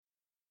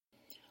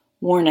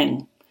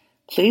Warning: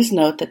 Please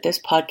note that this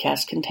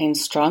podcast contains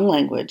strong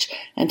language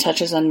and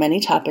touches on many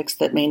topics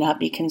that may not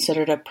be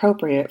considered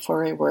appropriate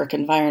for a work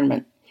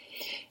environment.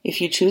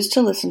 If you choose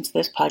to listen to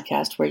this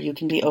podcast where you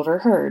can be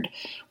overheard,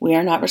 we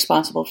are not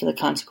responsible for the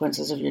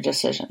consequences of your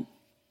decision.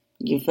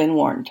 You've been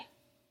warned.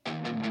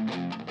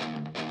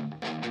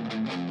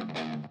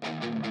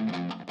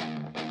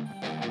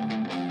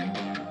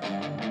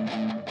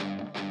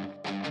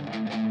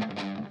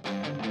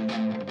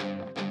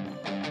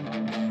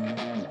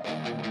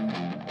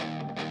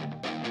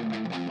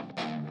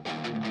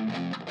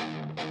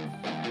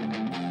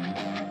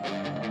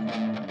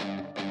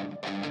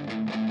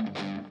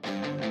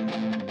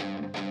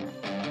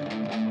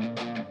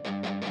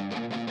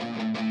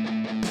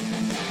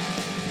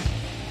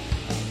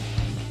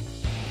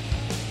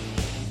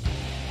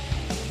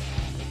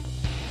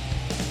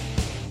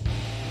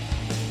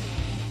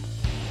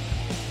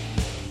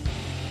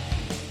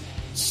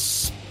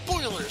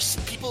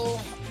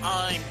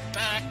 I'm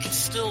back,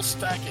 still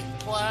stacking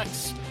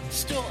plaques,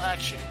 still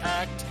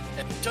action-packed,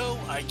 and though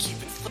I keep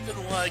it flipping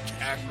like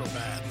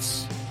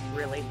acrobats.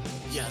 Really?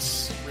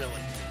 Yes, really.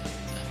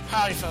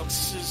 Hi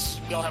folks,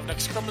 we all have an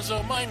X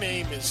chromosome. My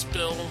name is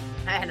Bill.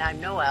 And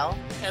I'm Noelle.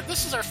 And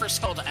this is our first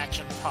Call to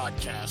Action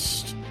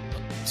podcast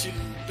to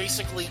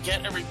basically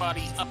get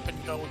everybody up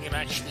and going and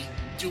actually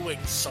doing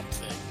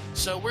something.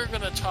 So we're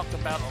going to talk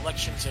about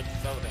elections and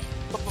voting.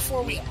 But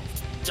before we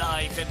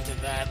dive into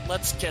that,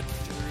 let's get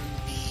through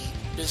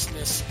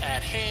business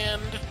at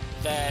hand.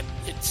 That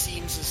it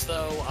seems as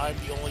though I'm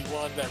the only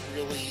one that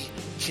really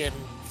can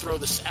throw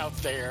this out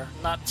there.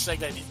 Not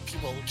saying that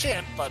people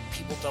can't, but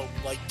people don't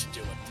like to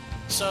do it.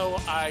 So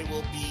I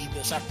will be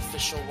the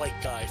sacrificial white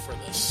guy for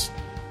this.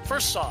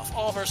 First off,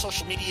 all of our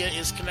social media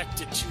is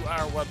connected to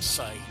our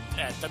website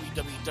at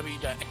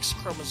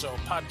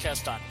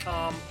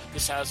www.xchromosomepodcast.com.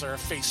 This has our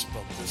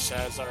Facebook, this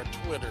has our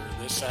Twitter,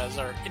 this has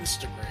our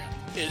Instagram.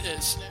 It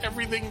is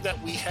everything that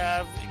we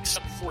have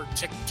except for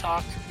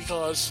TikTok,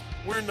 because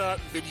we're not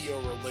video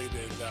related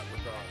in that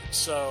regard.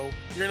 So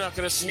you're not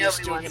going to see us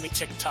doing any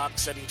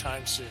TikToks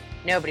anytime soon.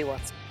 Nobody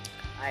wants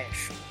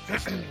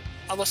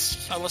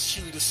unless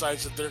Huey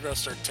decides that they're going to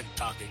start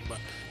TikToking, but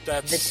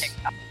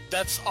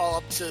that's all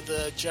up to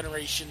the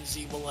Generation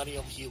Z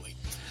Millennial Huey.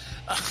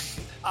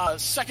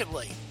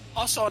 Secondly,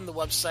 also on the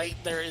website,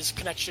 there is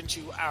connection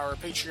to our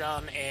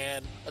Patreon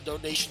and a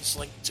donations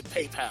link to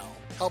PayPal.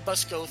 Help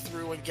us go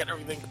through and get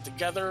everything put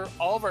together.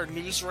 All of our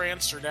news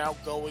rants are now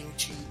going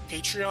to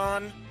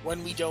Patreon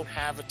when we don't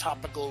have a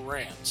topical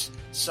rant.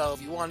 So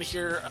if you want to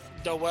hear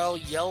Noelle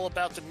yell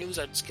about the news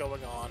that's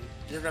going on,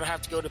 you're going to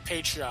have to go to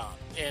Patreon,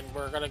 and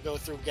we're going to go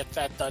through and get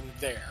that done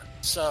there.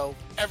 So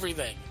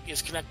everything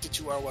is connected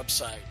to our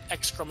website,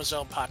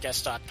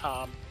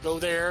 xchromosomepodcast.com. Go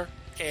there,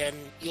 and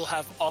you'll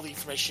have all the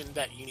information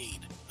that you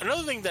need.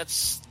 Another thing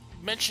that's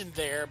mentioned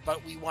there,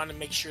 but we want to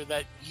make sure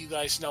that you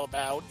guys know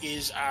about,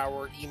 is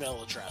our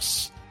email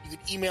address. You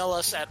can email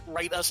us at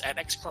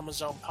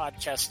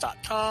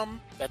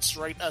writeus@xchromosomepodcast.com. That's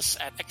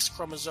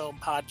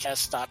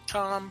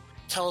writeus@xchromosomepodcast.com.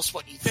 Tell us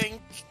what you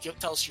think.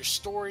 Tell us your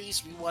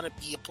stories. We want to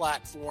be a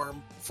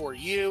platform for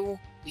you.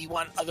 We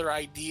want other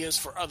ideas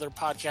for other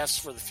podcasts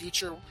for the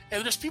future.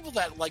 And there's people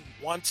that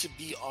want to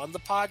be on the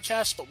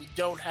podcast, but we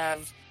don't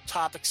have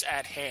topics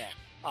at hand.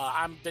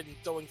 I've been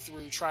going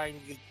through trying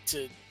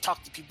to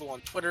talk to people on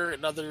Twitter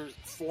and other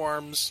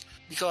forums,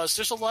 because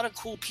there's a lot of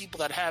cool people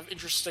that have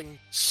interesting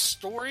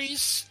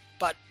stories,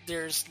 but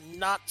there's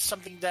not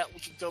something that we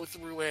can go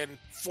through and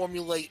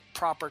formulate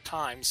proper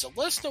time. So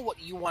let us know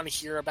what you want to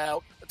hear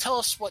about. Tell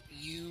us about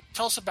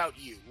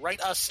you.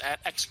 Write us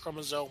at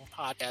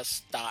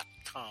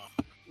xchromosomepodcast.com.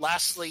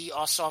 Lastly,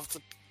 also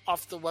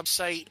off the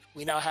website,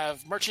 we now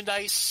have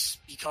merchandise,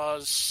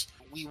 because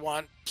we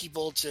want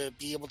people to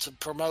be able to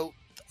promote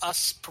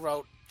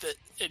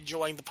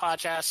enjoying the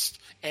podcast,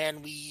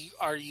 and we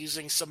are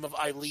using some of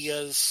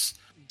Ilea's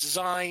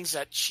designs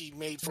that she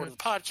made for the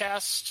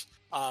podcast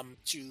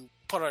to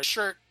put on a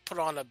shirt, put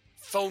on a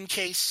phone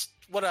case,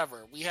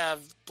 whatever. We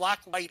have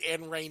black, white,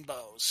 and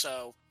rainbow,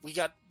 so we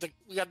got the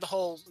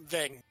whole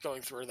thing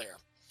going through there.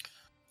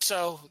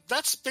 So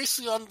that's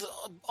basically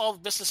all the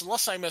business,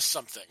 unless I missed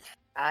something.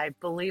 I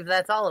believe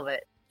that's all of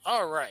it.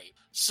 All right,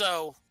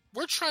 so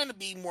we're trying to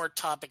be more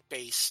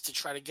topic-based to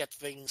try to get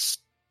things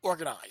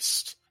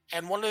organized.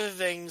 And one of the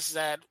things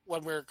that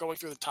when we're going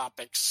through the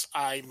topics,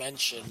 I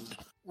mentioned,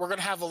 we're going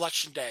to have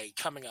Election Day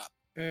coming up.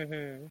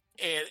 Mm-hmm.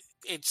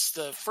 It's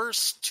the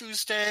first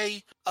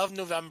Tuesday of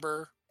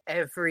November.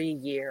 Every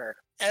year.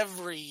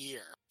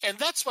 And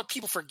that's what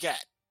people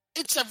forget.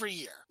 It's every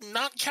year.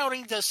 Not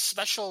counting the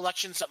special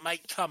elections that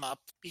might come up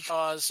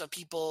because of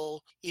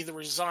people either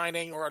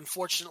resigning or,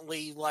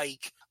 unfortunately,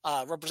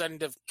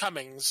 Representative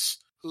Cummings,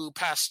 who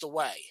passed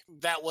away.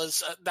 That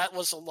was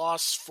a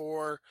loss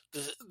for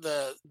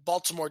the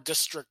Baltimore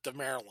district of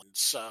Maryland.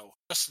 So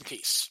rest in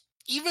peace.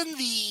 even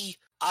the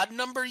odd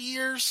number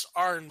years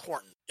are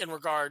important in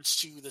regards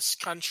to this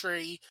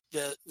country,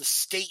 the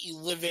state you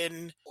live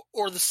in,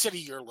 or the city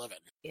you're living.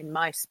 In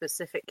my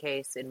specific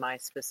case, in my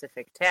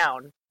specific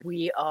town,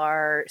 we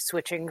are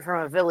switching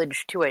from a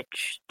village to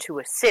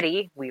a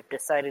city. We've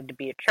decided to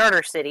be a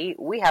charter city.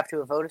 We have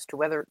to vote as to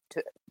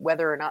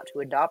whether or not to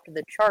adopt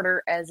the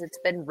charter as it's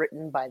been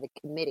written by the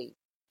committee.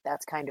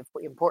 That's kind of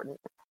important.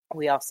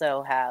 We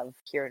also have,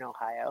 here in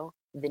Ohio,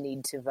 the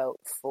need to vote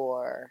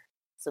for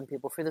some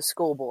people for the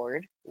school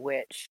board,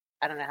 which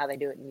I don't know how they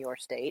do it in your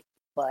state,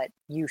 but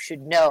you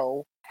should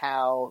know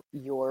how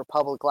your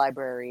public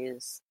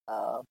library's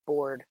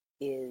board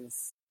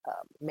is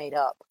made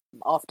up.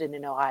 Often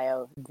in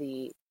Ohio,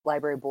 the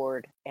library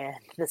board and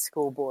the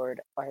school board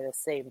are the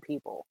same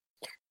people.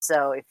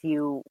 So if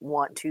you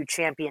want to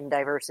champion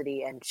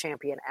diversity and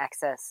champion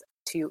access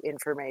to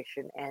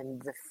information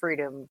and the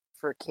freedom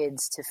for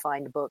kids to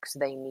find books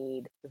they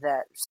need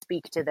that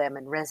speak to them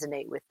and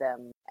resonate with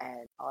them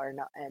and are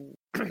not and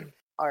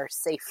are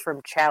safe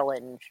from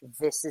challenge,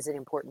 this is an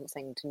important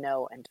thing to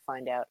know and to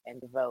find out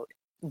and to vote.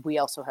 We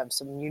also have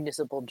some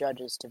municipal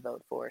judges to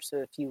vote for. So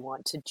if you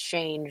want to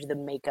change the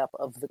makeup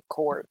of the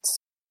courts,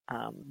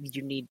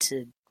 you need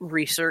to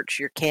research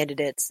your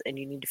candidates and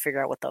you need to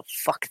figure out what the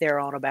fuck they're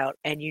on about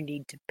and you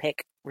need to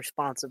pick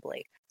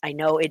responsibly. I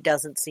know it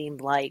doesn't seem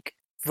like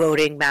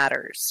voting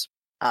matters.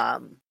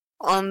 On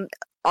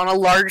a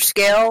large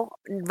scale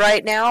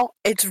right now,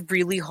 it's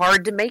really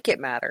hard to make it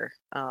matter.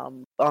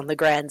 On the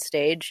grand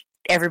stage,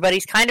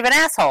 everybody's kind of an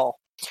asshole.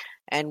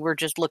 And we're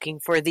just looking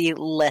for the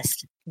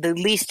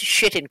least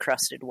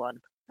shit-encrusted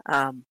one.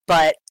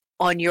 But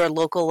on your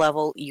local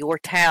level, your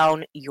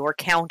town, your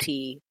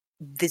county,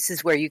 this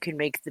is where you can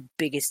make the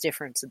biggest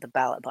difference at the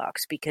ballot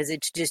box because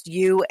it's just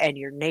you and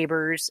your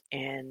neighbors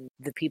and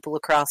the people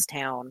across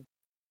town,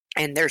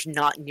 and there's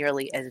not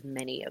nearly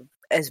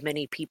as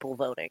many people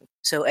voting.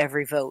 So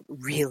every vote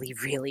really,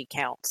 really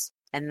counts.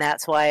 And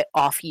that's why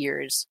off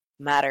years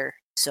matter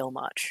so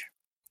much.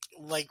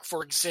 Like,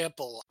 for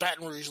example,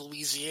 Baton Rouge,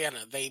 Louisiana,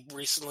 they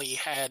recently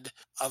had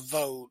a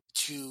vote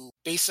to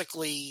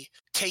basically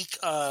take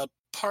a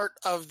part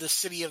of the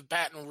city of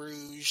Baton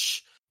Rouge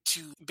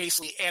to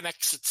basically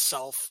annex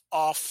itself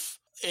off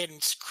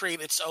and create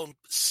its own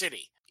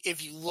city.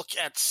 If you look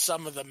at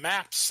some of the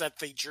maps that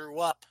they drew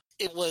up,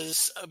 it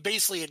was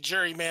basically a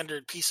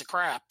gerrymandered piece of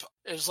crap.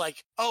 It was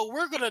like, oh,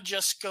 we're going to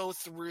just go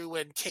through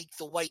and take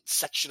the white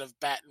section of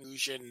Baton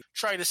Rouge and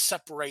try to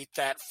separate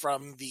that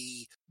from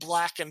the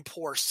black and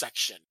poor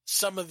section.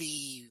 Some of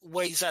the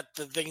ways that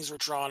the things were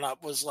drawn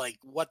up was like,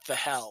 what the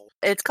hell?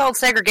 It's called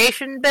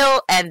segregation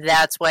bill, and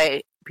that's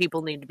why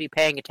people need to be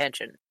paying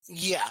attention.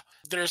 Yeah,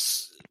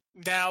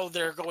 now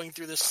they're going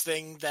through this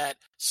thing that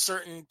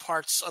certain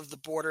parts of the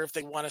border, if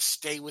they want to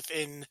stay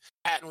within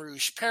Baton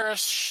Rouge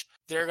Parish,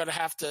 they're going to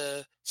have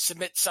to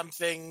submit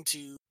something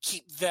to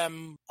keep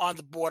them on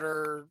the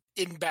border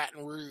in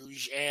Baton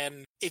Rouge,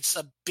 and it's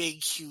a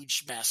big,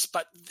 huge mess.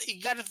 But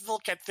you got to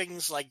look at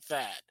things like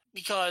that,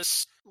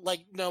 because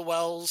like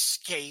Noel's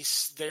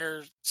case,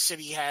 their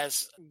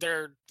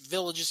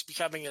village is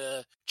becoming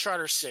a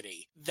charter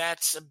city.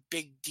 That's a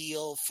big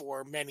deal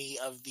for many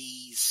of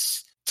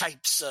these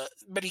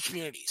many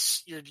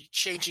communities. You're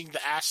changing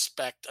the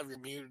aspect of your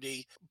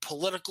community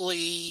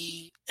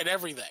politically and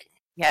everything.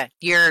 Yeah,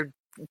 you're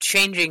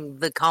changing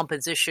the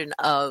composition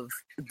of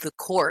the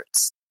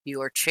courts.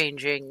 You are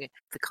changing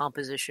the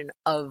composition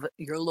of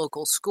your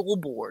local school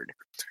board.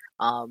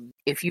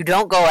 If you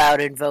don't go out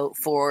and vote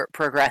for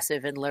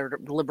progressive and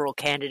liberal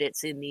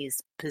candidates in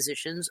these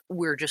positions,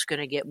 we're just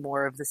going to get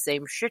more of the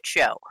same shit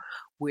show,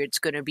 where it's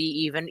going to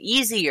be even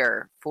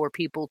easier for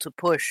people to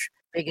push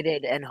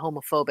bigoted and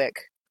homophobic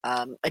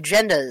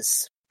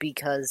agendas,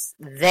 because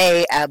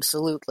they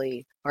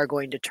absolutely are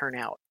going to turn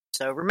out.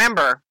 So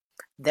remember,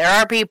 there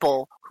are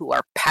people who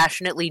are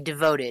passionately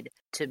devoted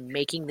to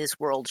making this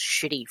world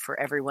shitty for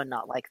everyone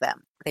not like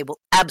them. They will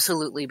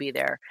absolutely be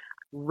there.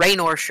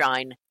 Rain or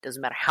shine,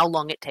 doesn't matter how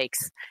long it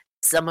takes.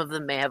 Some of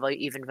them may have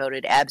even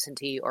voted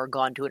absentee or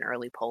gone to an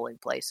early polling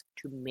place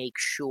to make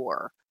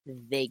sure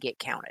they get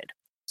counted.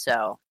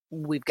 So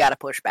we've got to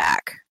push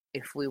back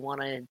if we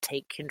want to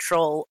take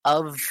control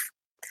of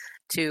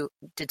to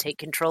take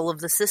control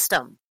of the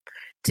system.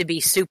 To be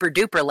super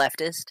duper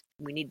leftist,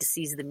 we need to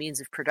seize the means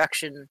of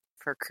production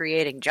for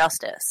creating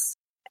justice.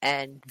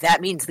 And that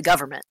means the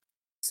government,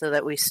 so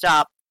that we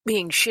stop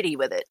being shitty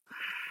with it.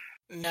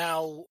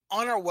 Now,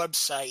 on our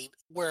website,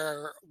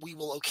 where we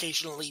will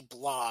occasionally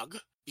blog,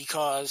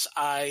 because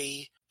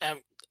I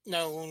am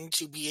known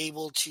to be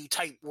able to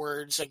type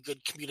words in a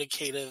good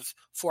communicative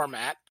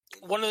format,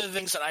 one of the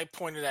things that I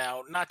pointed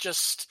out, not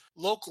just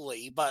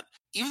locally, but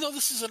even though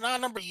this is an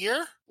odd number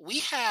year, we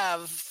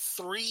have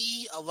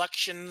 3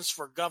 elections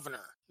for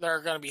governor that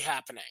are going to be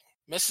happening.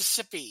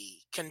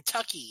 Mississippi,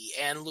 Kentucky,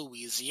 and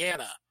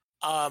Louisiana.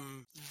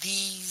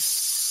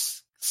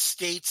 These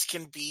states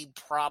can be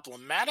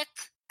problematic.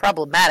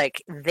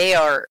 They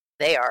are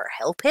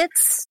hell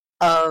pits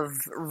of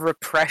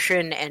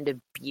repression and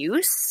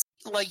abuse.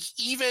 like,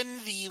 even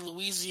the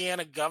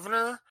Louisiana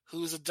governor,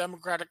 who's a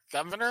Democratic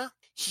governor,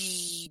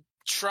 he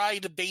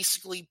tried to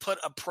basically put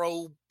a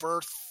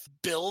pro-birth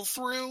bill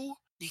through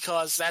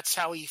because that's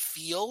how he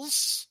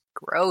feels.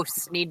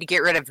 Gross. Need to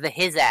get rid of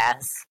his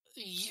ass.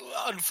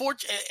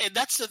 Unfortunately, and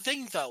that's the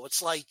thing, though.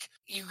 It's like,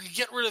 you can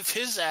get rid of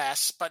his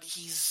ass, but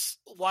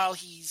while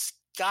he's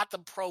got the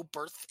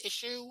pro-birth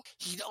issue,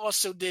 he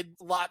also did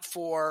a lot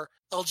for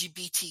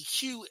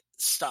LGBTQ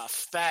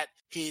stuff that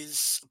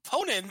his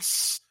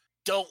opponents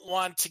don't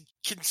want to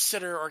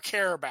consider or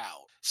care about.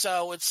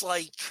 So it's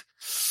like,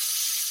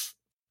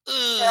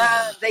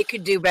 they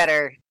could do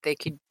better. They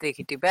could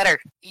do better.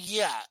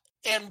 Yeah,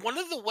 and one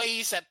of the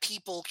ways that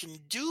people can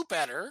do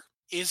better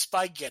is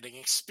by getting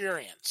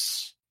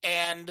experience.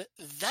 And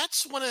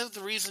that's one of the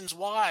reasons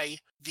why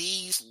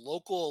these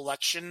local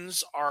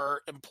elections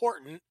are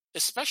important,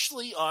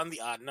 especially on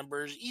the odd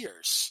number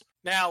years.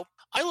 Now,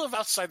 I live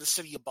outside the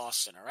city of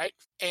Boston, all right?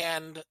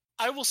 And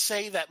I will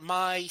say that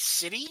my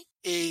city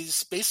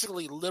is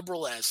basically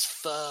liberal as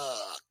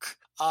fuck.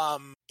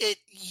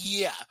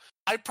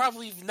 I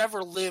probably have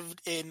never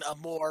lived in a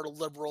more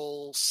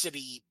liberal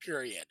city,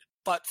 period.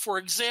 But for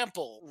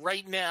example,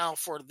 right now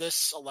for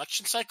this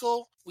election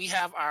cycle, we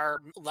have our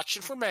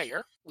election for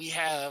mayor. We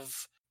have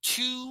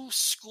 2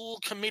 school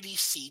committee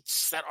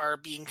seats that are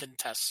being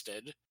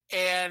contested.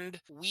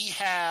 And we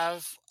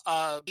have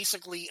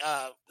basically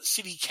a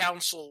city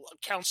council,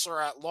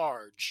 counselor at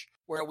large,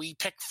 where we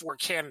pick 4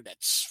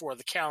 candidates for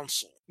the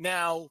council.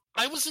 Now,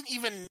 I didn't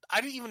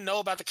even know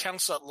about the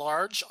council at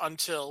large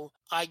until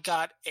I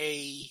got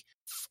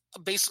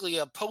basically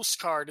a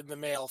postcard in the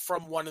mail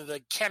from one of the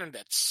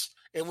candidates.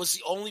 It was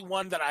the only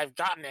one that I've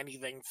gotten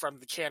anything from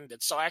the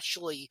candidates. So I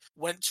actually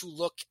went to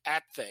look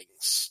at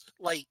things.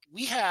 Like,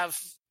 we have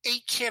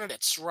 8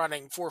 candidates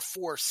running for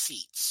 4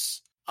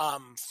 seats.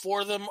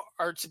 4 of them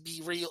are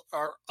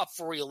are up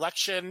for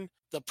re-election.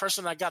 The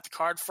person I got the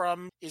card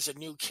from is a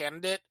new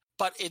candidate.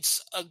 But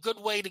it's a good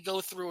way to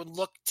go through and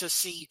look to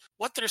see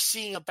what they're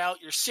seeing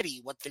about your city,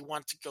 what they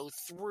want to go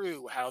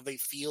through, how they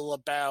feel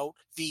about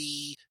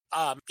the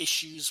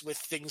issues with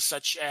things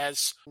such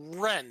as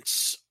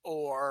rents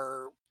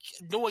or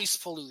noise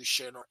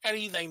pollution or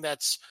anything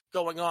that's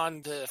going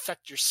on to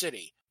affect your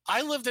city.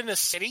 I lived in a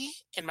city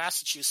in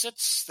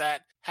Massachusetts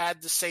that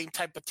had the same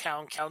type of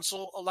town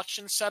council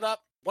election set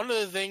up. One of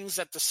the things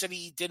that the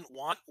city didn't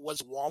want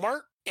was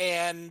Walmart,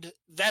 and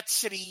that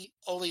city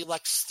only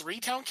elects 3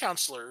 town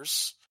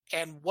councilors,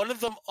 and one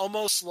of them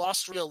almost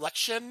lost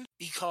re-election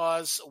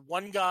because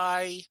one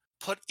guy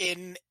put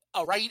in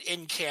a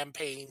write-in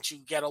campaign to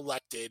get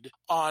elected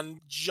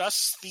on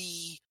just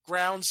the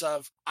grounds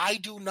of, I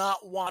do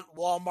not want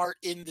Walmart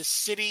in the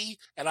city,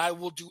 and I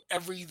will do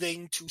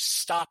everything to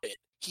stop it.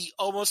 He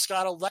almost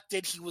got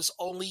elected. He was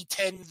only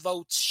 10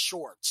 votes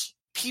short.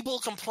 People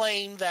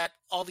complain that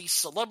all these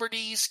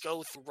celebrities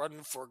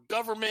run for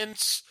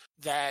government,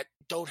 that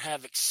don't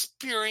have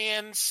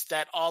experience,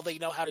 that all they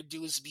know how to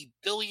do is be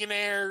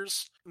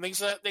billionaires, and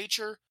things of that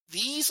nature.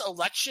 These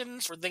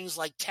elections for things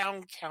like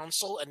town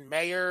council and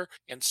mayor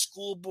and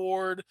school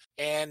board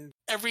and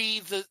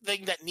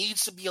everything that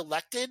needs to be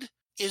elected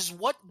is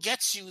what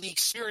gets you the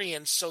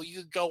experience so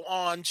you go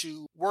on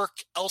to work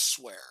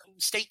elsewhere,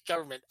 state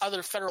government,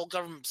 other federal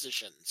government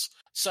positions.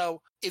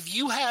 So if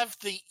you're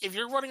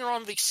running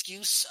around the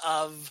excuse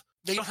of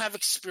they don't have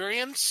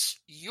experience,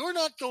 you're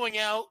not going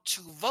out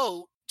to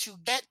vote to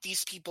get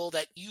these people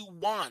that you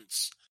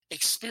want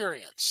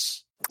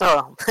experience.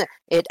 Oh,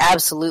 it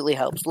absolutely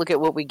helps. Look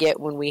at what we get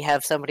when we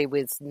have somebody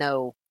with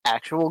no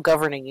actual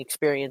governing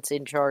experience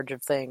in charge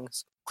of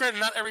things.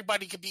 Granted, not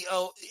everybody could be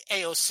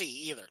AOC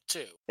either,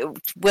 too.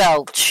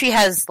 Well, she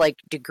has,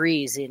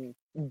 degrees in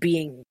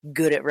being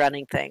good at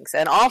running things.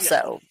 And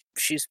also,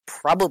 she's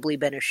probably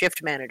been a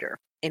shift manager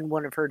in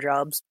one of her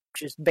jobs,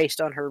 just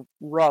based on her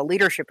raw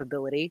leadership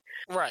ability.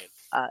 Right.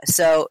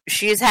 So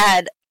she's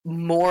had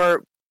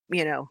more,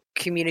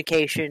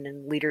 communication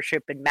and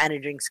leadership and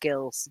managing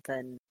skills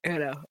than,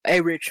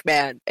 a rich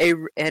man,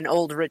 an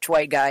old rich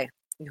white guy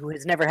who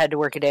has never had to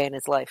work a day in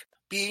his life.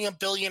 Being a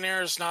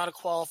billionaire is not a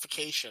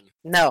qualification.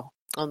 No.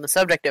 On the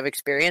subject of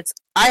experience,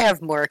 I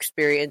have more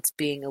experience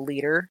being a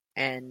leader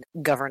and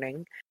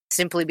governing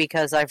simply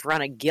because I've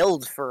run a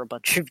guild for a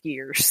bunch of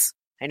years.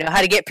 I know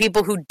how to get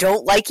people who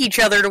don't like each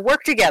other to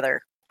work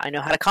together. I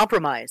know how to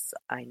compromise.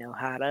 I know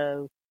how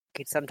to...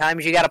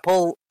 Sometimes you gotta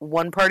pull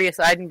one party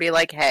aside and be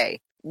like, hey,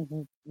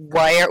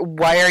 why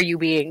are you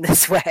being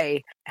this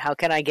way? How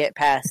can I get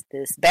past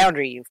this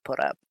boundary you've put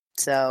up?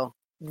 So,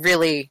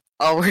 really,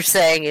 all we're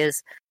saying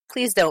is,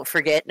 please don't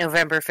forget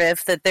November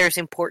 5th that there's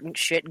important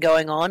shit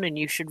going on, and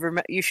you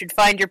should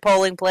find your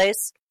polling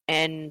place,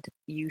 and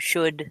you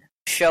should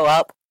show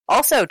up.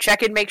 Also,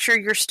 check and make sure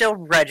you're still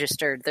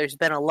registered. There's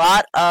been a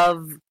lot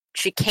of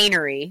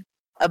chicanery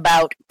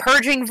about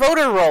purging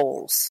voter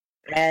rolls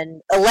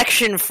and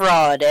election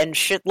fraud and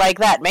shit like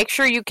that. Make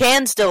sure you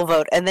can still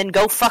vote, and then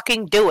go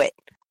fucking do it.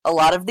 A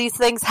lot of these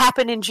things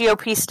happen in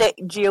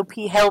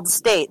GOP-held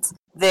states.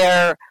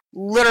 They're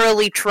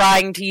literally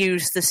trying to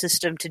use the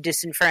system to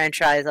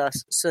disenfranchise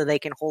us so they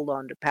can hold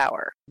on to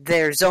power.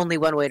 There's only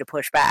one way to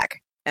push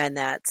back, and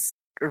that's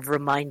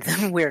remind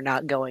them we're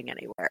not going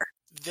anywhere.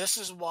 This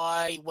is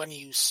why when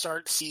you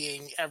start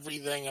seeing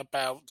everything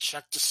about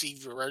check to see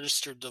if you're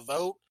registered to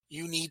vote,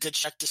 you need to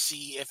check to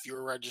see if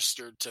you're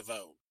registered to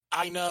vote.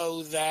 I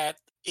know that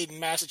in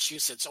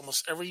Massachusetts,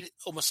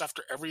 almost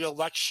after every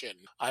election,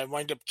 I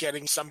wind up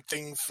getting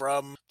something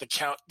from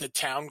the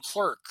town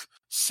clerk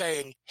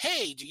saying,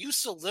 "Hey, do you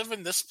still live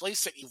in this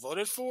place that you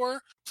voted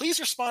for? Please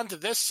respond to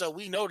this so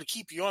we know to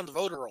keep you on the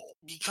voter roll."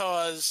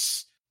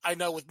 Because I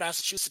know with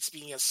Massachusetts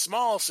being as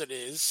small as it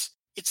is,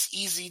 it's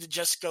easy to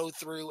just go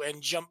through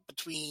and jump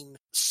between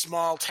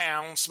small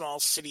towns, small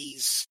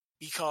cities,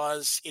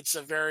 because it's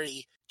a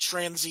very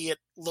transient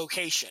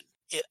location.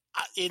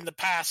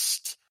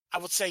 I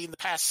would say in the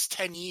past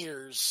 10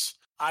 years,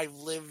 I've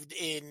lived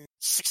in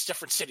 6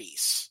 different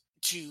cities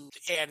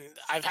and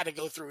I've had to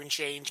go through and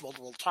change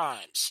multiple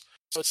times.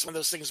 So it's one of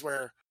those things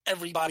where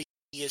everybody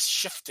is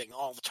shifting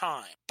all the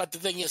time. But the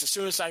thing is, as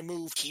soon as I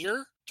moved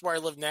here to where I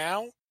live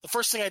now, the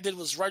first thing I did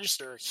was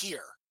register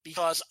here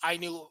because I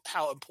knew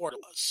how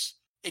important it was.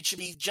 It should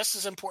be just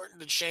as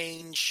important to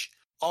change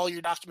all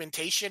your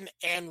documentation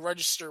and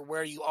register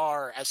where you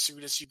are as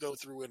soon as you go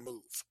through and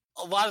move.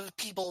 A lot of the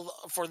people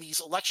for these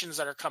elections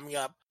that are coming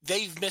up,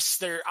 they've missed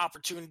their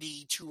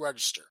opportunity to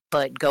register.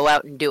 But go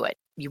out and do it.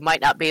 You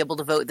might not be able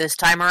to vote this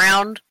time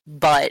around,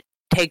 but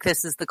take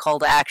this as the call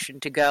to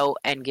action to go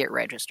and get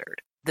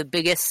registered. The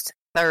biggest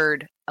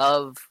third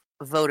of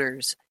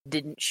voters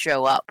didn't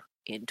show up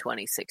in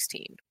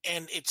 2016.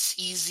 And it's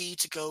easy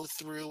to go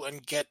through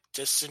and get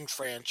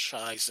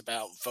disenfranchised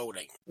about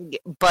voting.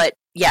 But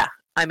yeah,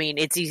 I mean,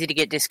 it's easy to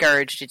get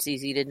discouraged. It's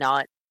easy to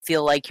not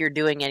feel like you're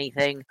doing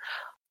anything.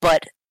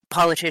 But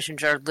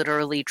politicians are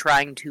literally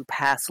trying to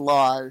pass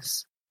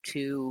laws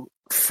to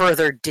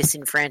further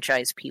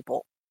disenfranchise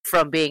people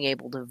from being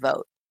able to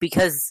vote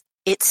because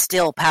it's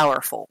still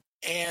powerful.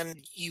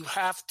 And you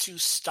have to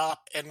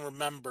stop and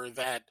remember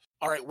that,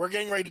 all right, we're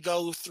getting ready to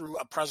go through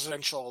a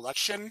presidential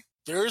election.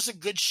 There is a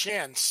good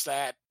chance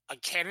that a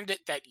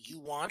candidate that you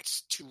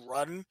want to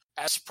run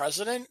as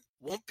president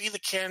won't be the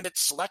candidate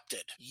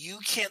selected. You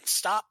can't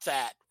stop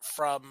that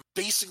from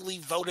basically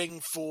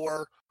voting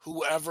for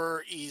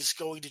whoever is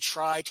going to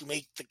try to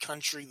make the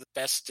country the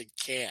best it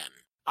can.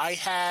 I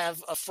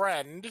have a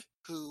friend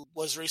who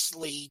was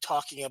recently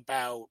talking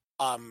about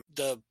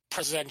the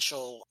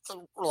presidential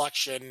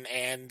election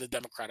and the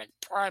Democratic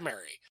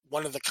primary.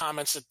 One of the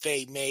comments that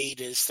they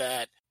made is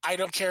that I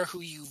don't care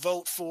who you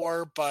vote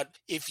for, but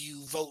if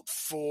you vote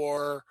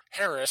for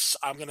Harris,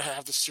 I'm going to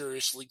have to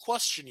seriously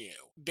question you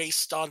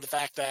based on the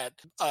fact that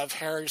of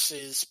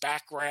Harris's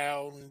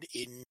background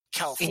in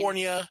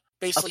California,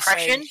 basically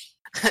oppression?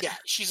 Saying, yeah,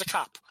 she's a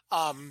cop.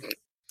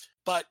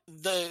 But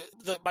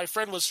my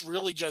friend was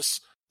really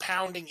just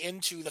pounding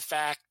into the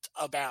fact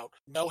about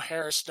no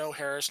Harris, no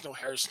Harris, no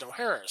Harris, no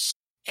Harris.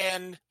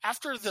 And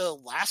after the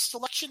last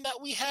election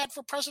that we had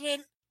for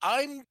president,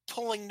 I'm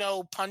pulling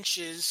no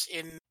punches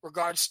in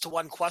regards to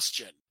one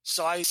question.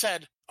 So I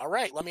said, all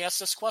right, let me ask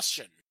this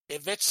question.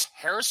 If it's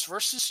Harris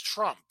versus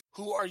Trump,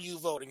 who are you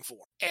voting for?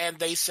 And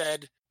they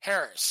said,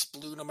 Harris,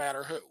 blue no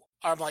matter who.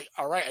 I'm like,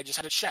 all right, I just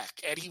had to check.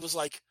 And he was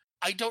like,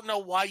 I don't know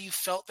why you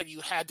felt that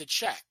you had to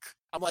check.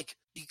 I'm like,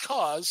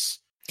 because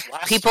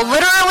people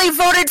literally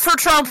voted for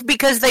Trump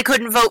because they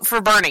couldn't vote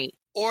for Bernie.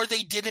 Or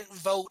they didn't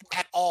vote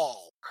at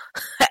all.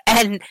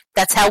 And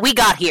that's how we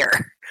got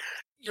here.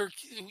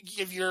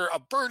 If you're a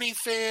Bernie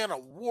fan, a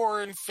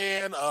Warren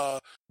fan, a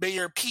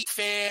Mayor Pete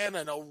fan,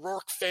 an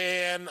O'Rourke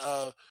fan,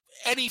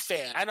 any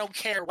fan, I don't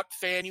care what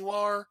fan you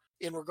are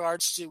in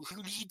regards to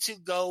who need to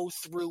go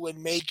through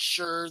and make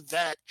sure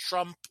that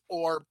Trump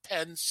or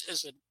Pence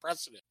isn't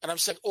president. And I'm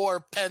saying,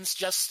 or Pence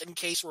just in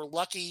case we're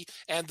lucky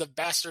and the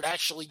bastard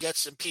actually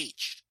gets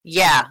impeached.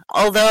 Yeah,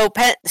 although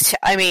Pence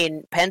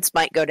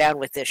might go down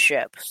with this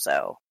ship,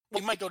 so.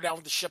 We might go down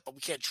with the ship, but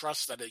we can't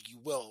trust that you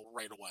will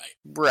right away.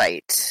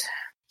 Right.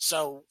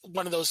 So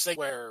one of those things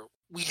where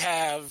we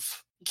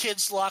have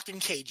kids locked in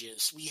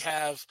cages. We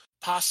have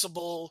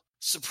possible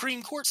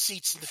Supreme Court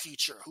seats in the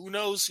future. Who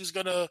knows what's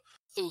going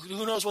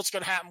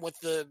to happen with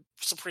the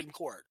Supreme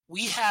Court?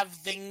 We have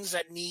things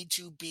that need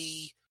to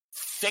be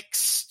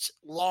fixed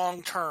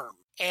long term.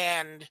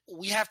 And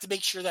we have to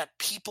make sure that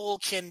people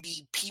can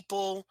be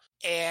people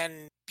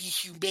and be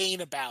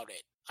humane about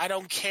it. I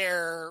don't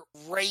care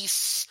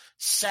race,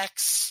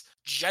 sex,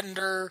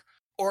 gender,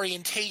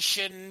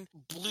 orientation,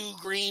 blue,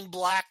 green,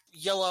 black,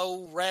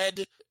 yellow,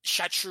 red,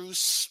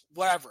 chartreuse,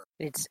 whatever.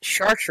 It's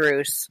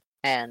chartreuse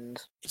and...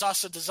 It's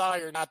also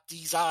desire, not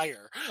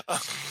desire.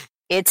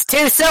 It's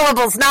 2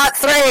 syllables, not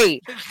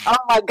 3! Oh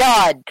my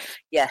god.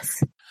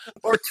 Yes.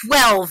 Or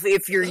 12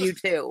 if you're you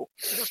too.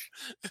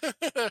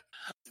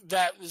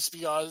 That was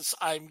because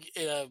I'm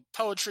in a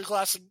poetry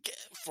class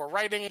for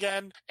writing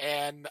again,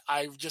 and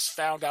I just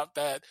found out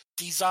that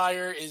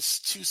desire is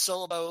 2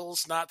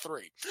 syllables, not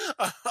 3.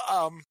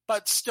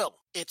 But still,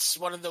 it's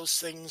one of those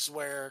things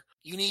where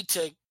you need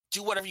to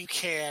do whatever you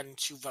can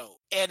to vote.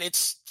 And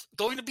it's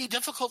going to be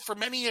difficult for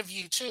many of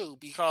you, too,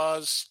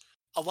 because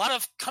a lot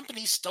of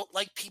companies don't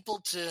like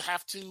people to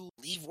have to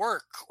leave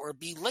work or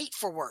be late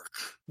for work.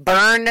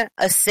 Burn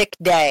a sick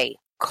day.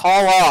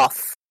 Call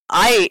off.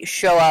 I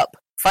show up.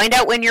 Find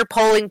out when your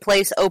polling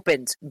place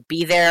opens.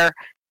 Be there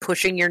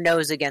pushing your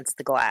nose against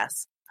the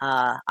glass.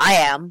 I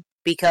am,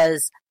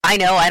 because I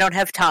know I don't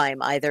have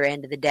time either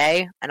end of the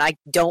day, and I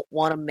don't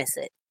want to miss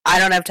it. I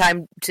don't have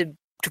time to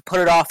put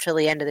it off till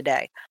the end of the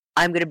day.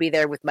 I'm going to be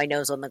there with my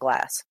nose on the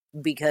glass,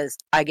 because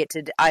I get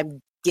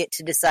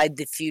to decide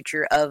the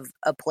future of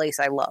a place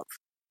I love.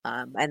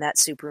 And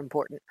that's super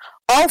important.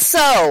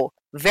 Also,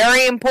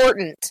 very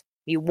important,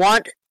 you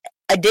want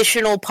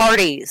additional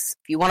parties.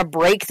 If you want to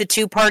break the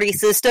two-party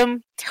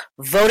system,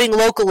 voting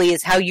locally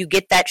is how you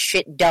get that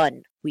shit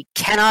done. We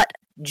cannot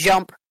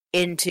jump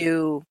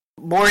into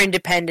more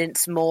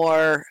independents,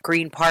 more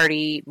Green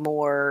Party,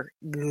 more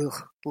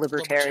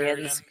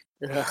libertarians.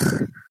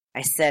 Ugh,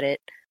 I said it.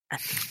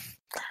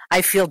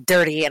 I feel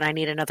dirty and I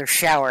need another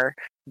shower,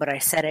 but I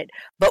said it.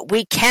 But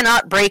we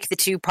cannot break the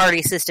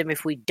two-party system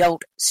if we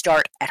don't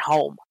start at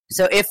home.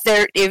 So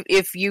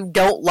if you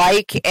don't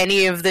like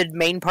any of the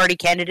main party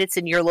candidates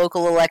in your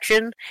local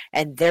election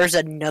and there's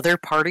another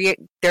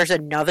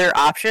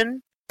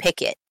option,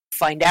 pick it.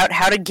 Find out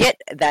how to get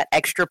that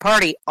extra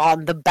party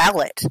on the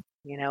ballot.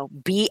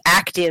 Be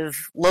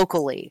active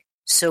locally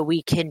so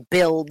we can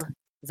build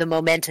the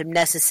momentum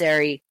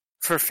necessary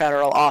for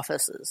federal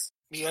offices.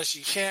 Because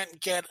you can't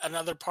get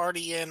another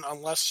party in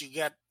unless you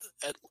get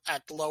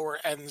at the lower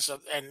ends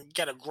and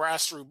get a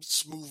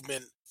grassroots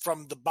movement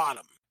from the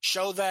bottom.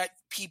 Show that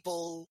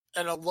people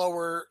at a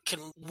lower can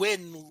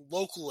win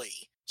locally,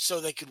 so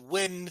they could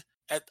win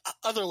at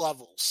other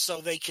levels, so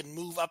they can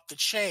move up the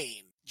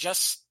chain.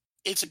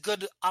 It's a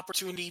good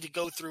opportunity to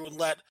go through and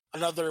let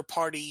another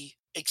party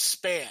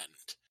expand.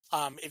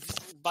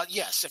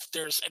 If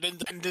there's an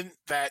independent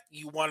that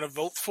you want to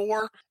vote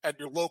for at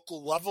your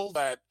local level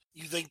that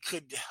you think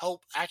could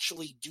help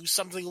actually do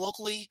something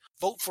locally,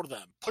 vote for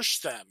them, push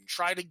them,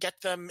 try to get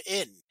them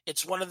in.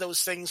 It's one of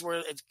those things where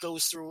it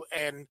goes through,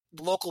 and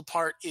the local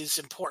part is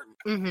important.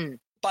 Mm-hmm.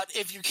 But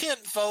if you can't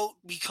vote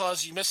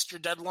because you missed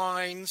your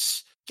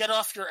deadlines, get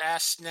off your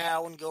ass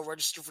now and go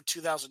register for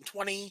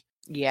 2020.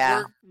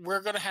 Yeah.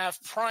 We're going to have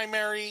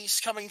primaries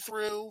coming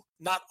through.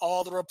 Not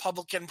all the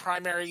Republican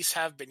primaries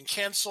have been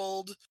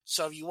canceled.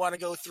 So if you want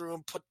to go through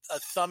and put a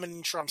thumb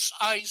in Trump's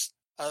eyes,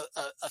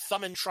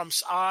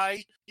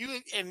 you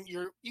can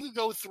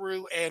go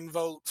through and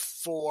vote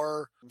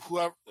for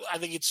whoever. I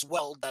think it's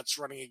Weld that's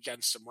running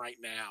against him right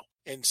now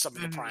in some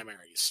of the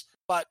primaries.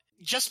 But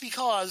just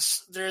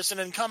because there's an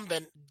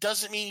incumbent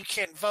doesn't mean you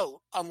can't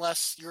vote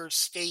unless your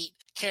state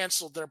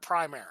canceled their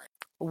primary.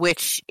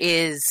 Which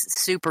is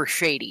super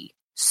shady.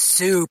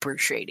 Super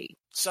shady.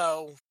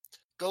 So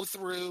go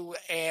through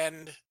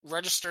and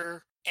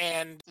register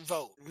and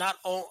vote. Not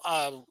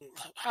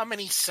how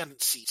many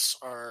Senate seats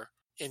are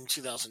in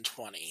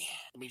 2020?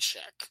 Let me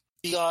check.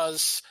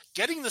 Because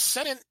getting the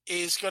Senate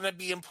is going to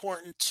be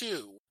important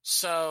too.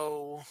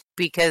 So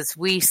because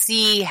we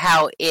see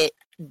how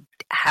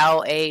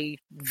a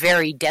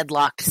very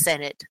deadlocked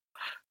Senate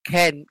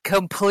can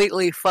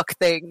completely fuck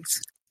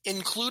things.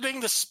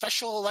 Including the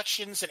special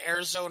elections in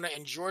Arizona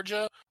and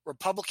Georgia,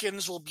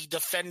 Republicans will be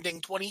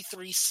defending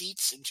 23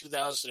 seats in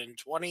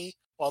 2020,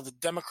 while the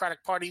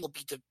Democratic Party will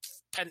be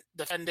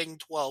defending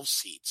 12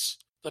 seats.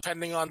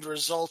 Depending on the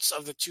results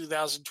of the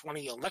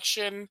 2020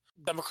 election,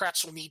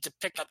 Democrats will need to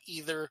pick up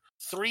either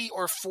 3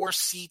 or 4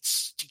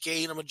 seats to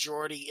gain a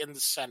majority in the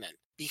Senate.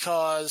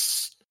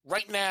 Because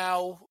right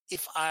now,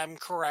 if I'm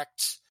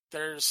correct,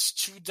 there's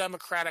 2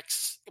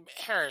 Democrats.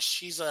 Harris,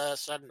 she's a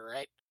senator,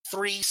 right?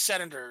 3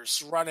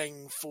 senators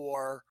running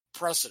for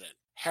president.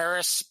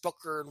 Harris,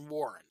 Booker, and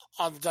Warren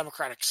on the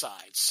Democratic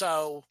side.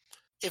 So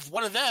if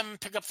one of them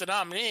pick up the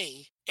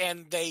nominee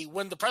and they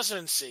win the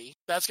presidency,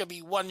 that's going to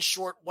be one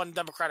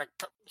Democratic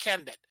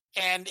candidate.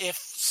 And if,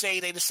 say,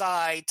 they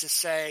decide to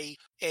say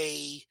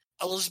a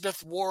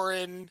Elizabeth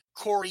Warren,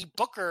 Cory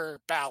Booker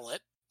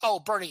ballot,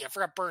 Bernie, I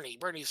forgot Bernie.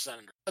 Bernie's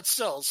senator. But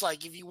still, it's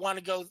like if you want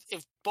to go,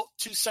 if both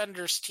 2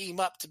 senators team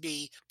up to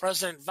be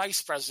president,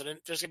 vice president,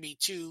 there's going to be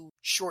 2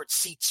 short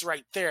seats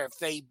right there if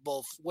they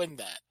both win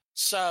that.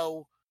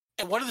 So,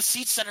 and one of the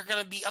seats that are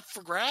going to be up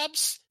for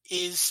grabs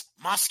is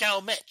Moscow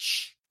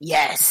Mitch.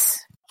 Yes.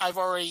 I've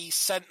already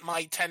sent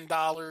my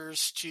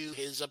 $10 to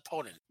his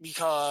opponent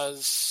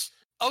because...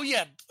 Oh,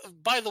 yeah,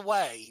 by the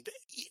way,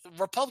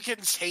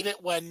 Republicans hate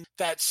it when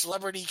that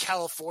Celebrity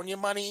California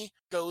money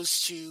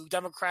goes to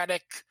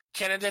Democratic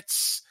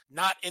candidates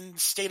not in the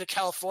state of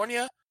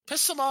California.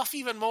 Piss them off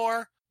even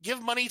more.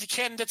 Give money to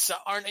candidates that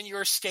aren't in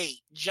your state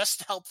just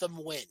to help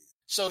them win.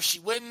 So if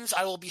she wins,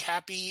 I will be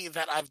happy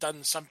that I've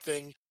done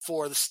something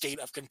for the state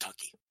of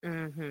Kentucky.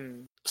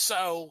 Mm-hmm.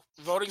 So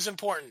voting's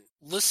important.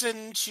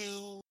 Listen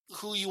to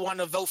who you want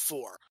to vote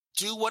for.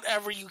 Do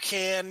whatever you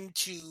can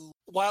to,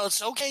 while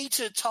it's okay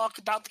to talk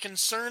about the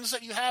concerns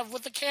that you have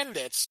with the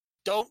candidates,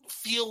 don't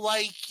feel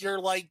like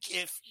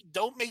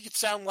don't make it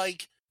sound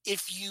like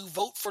if you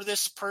vote for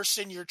this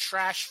person, you're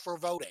trash for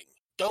voting.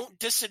 Don't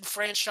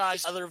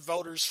disenfranchise other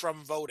voters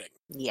from voting.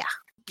 Yeah.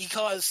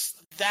 Because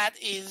that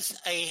is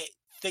a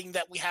thing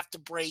that we have to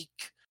break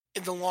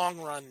in the long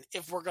run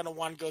if we're going to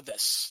want to go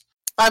this.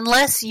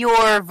 Unless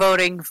you're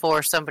voting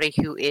for somebody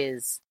who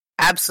is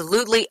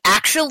absolutely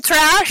actual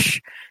trash,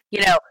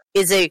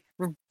 is a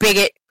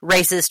bigot,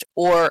 racist,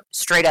 or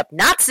straight up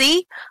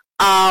Nazi,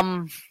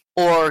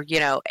 or,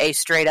 a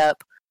straight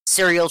up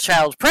serial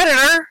child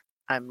predator.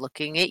 I'm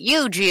looking at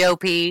you,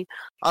 GOP.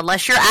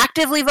 Unless you're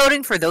actively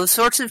voting for those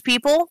sorts of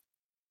people,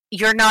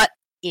 you're not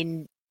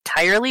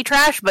entirely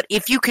trash, but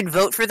if you can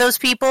vote for those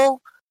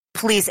people,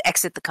 please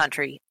exit the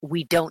country.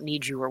 We don't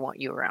need you or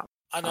want you around.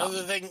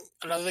 Another thing.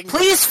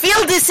 Please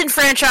feel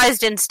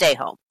disenfranchised and stay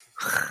home.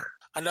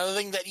 Another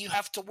thing that you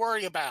have to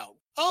worry about.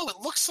 Oh,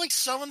 it looks like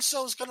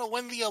so-and-so is going to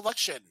win the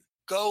election.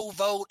 Go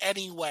vote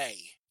anyway.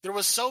 There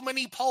was so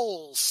many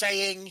polls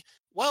saying,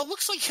 well, it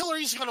looks like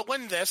Hillary's going to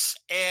win this,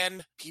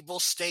 and people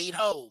stayed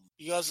home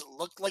because it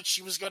looked like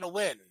she was going to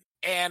win.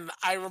 And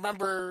I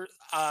remember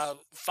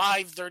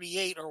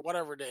 538 or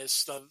whatever it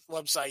is, the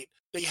website,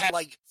 they had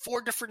like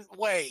 4 different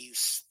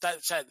ways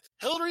that said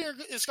Hillary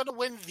is going to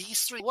win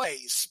these 3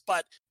 ways,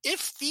 but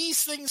if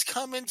these things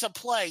come into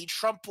play,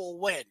 Trump will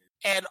win.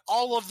 And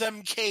all of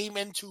them came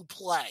into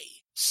play.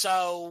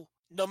 So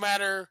no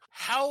matter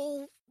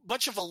how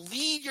much of a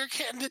lead your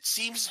candidate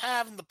seems to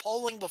have in the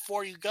polling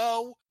before you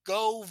go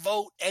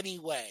vote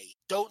anyway.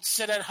 Don't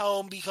sit at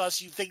home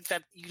because you think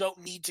that you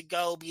don't need to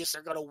go because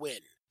they're going to win.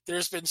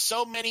 There's been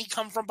so many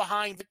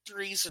come-from-behind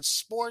victories in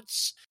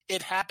sports.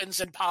 It happens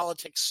in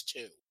politics,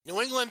 too.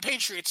 New England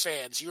Patriots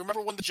fans, you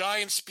remember when the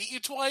Giants beat you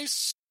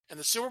twice in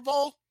the Super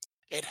Bowl?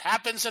 It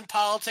happens in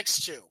politics,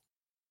 too.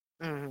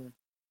 Mm-hmm.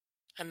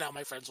 And now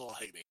my friends will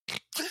hate me.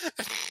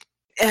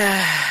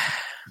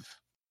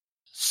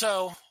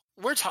 So,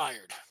 we're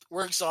tired.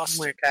 We're exhausted.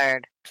 We're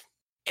tired.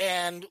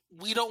 And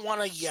we don't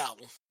want to yell.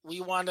 We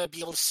want to be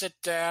able to sit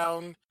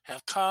down,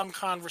 have calm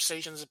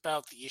conversations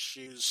about the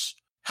issues.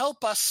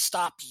 Help us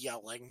stop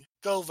yelling.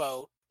 Go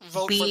vote.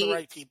 Vote for the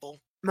right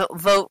people.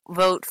 Vote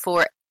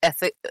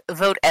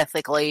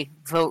ethically.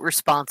 Vote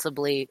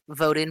responsibly.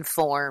 Vote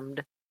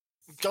informed.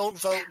 Don't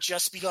vote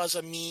just because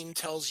a meme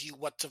tells you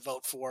what to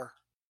vote for.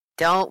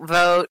 Don't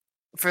vote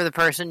for the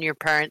person your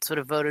parents would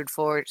have voted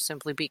for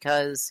simply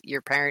because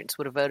your parents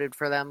would have voted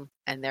for them,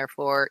 and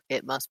therefore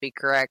it must be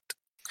correct.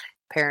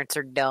 Parents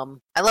are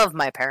dumb. I love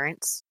my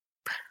parents.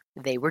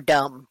 They were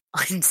dumb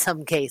in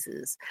some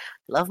cases.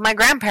 I love my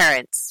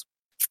grandparents.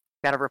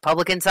 Got a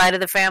Republican side of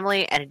the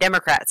family and a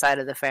Democrat side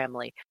of the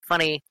family.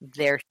 Funny,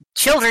 their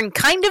children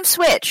kind of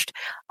switched.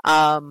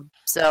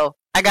 So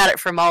I got it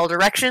from all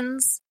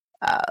directions.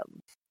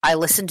 I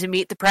listened to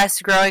Meet the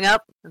Press growing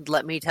up, and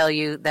let me tell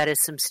you, that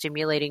is some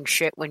stimulating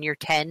shit when you're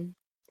 10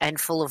 and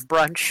full of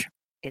brunch.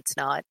 It's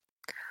not.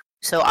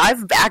 So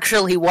I've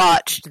actually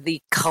watched the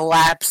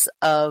collapse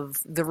of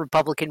the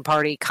Republican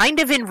Party kind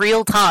of in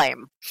real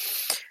time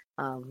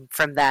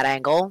from that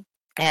angle.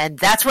 And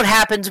that's what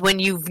happens when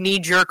you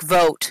knee-jerk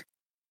vote,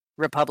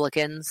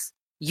 Republicans.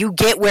 You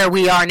get where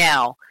we are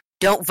now.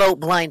 Don't vote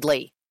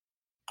blindly.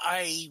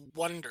 I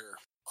wonder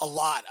a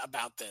lot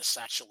about this,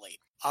 actually.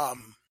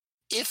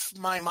 If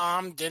my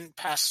mom didn't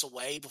pass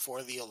away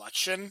before the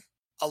election,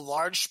 a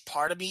large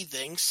part of me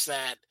thinks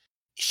that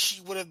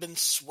she would have been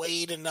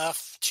swayed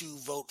enough to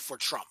vote for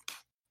Trump.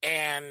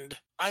 And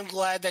I'm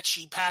glad that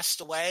she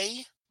passed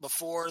away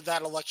before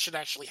that election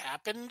actually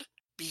happened,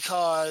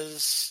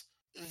 because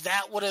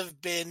that would have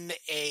been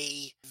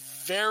a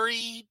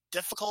very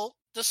difficult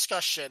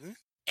discussion,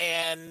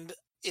 and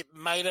it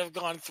might have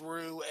gone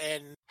through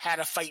and had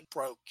a fight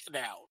broken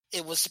out.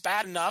 It was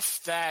bad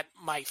enough that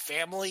my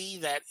family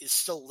that is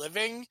still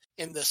living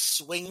in the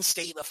swing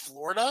state of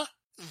Florida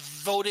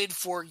voted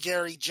for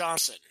Gary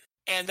Johnson.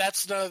 And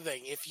that's another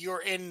thing. If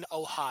you're in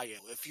Ohio,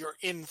 if you're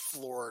in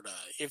Florida,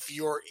 if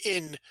you're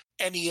in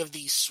any of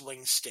these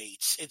swing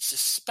states, it's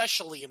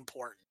especially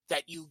important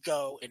that you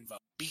go and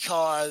vote.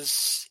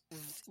 Because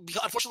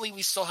unfortunately,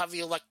 we still have the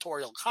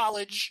Electoral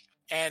College,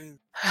 and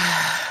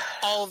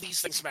all of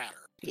these things matter.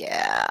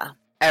 Yeah,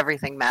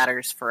 everything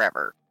matters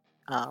forever.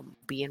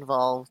 Be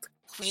involved.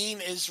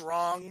 Queen is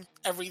wrong.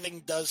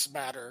 Everything does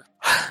matter.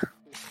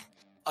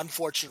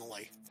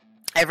 Unfortunately.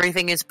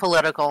 Everything is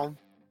political.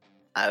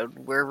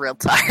 We're real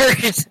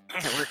tired.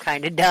 We're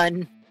kind of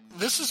done.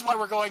 This is why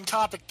we're going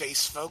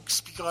topic-based,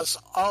 folks, because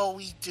all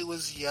we do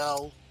is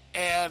yell.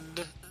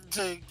 And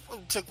to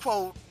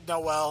quote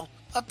Noel,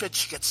 a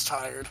bitch gets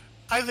tired.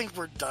 I think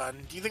we're done.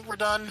 Do you think we're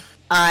done?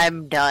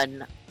 I'm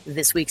done.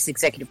 This week's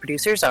executive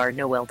producers are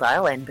Noel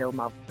Dial and Bill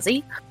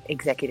Malvasi.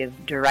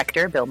 Executive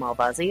director, Bill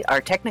Malvasi. Our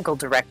technical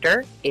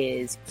director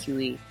is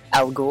Huey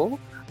Al Ghul.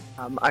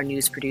 Our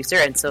news producer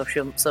and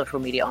social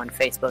media on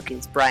Facebook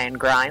is Brian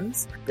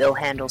Grimes. Bill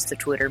handles the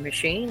Twitter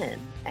machine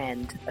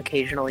and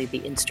occasionally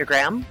the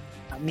Instagram.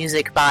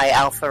 Music by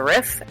Alpha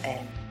Riff,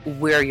 and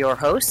we're your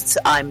hosts.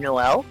 I'm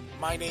Noel.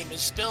 My name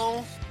is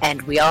Bill.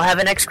 And we all have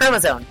an X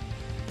chromosome.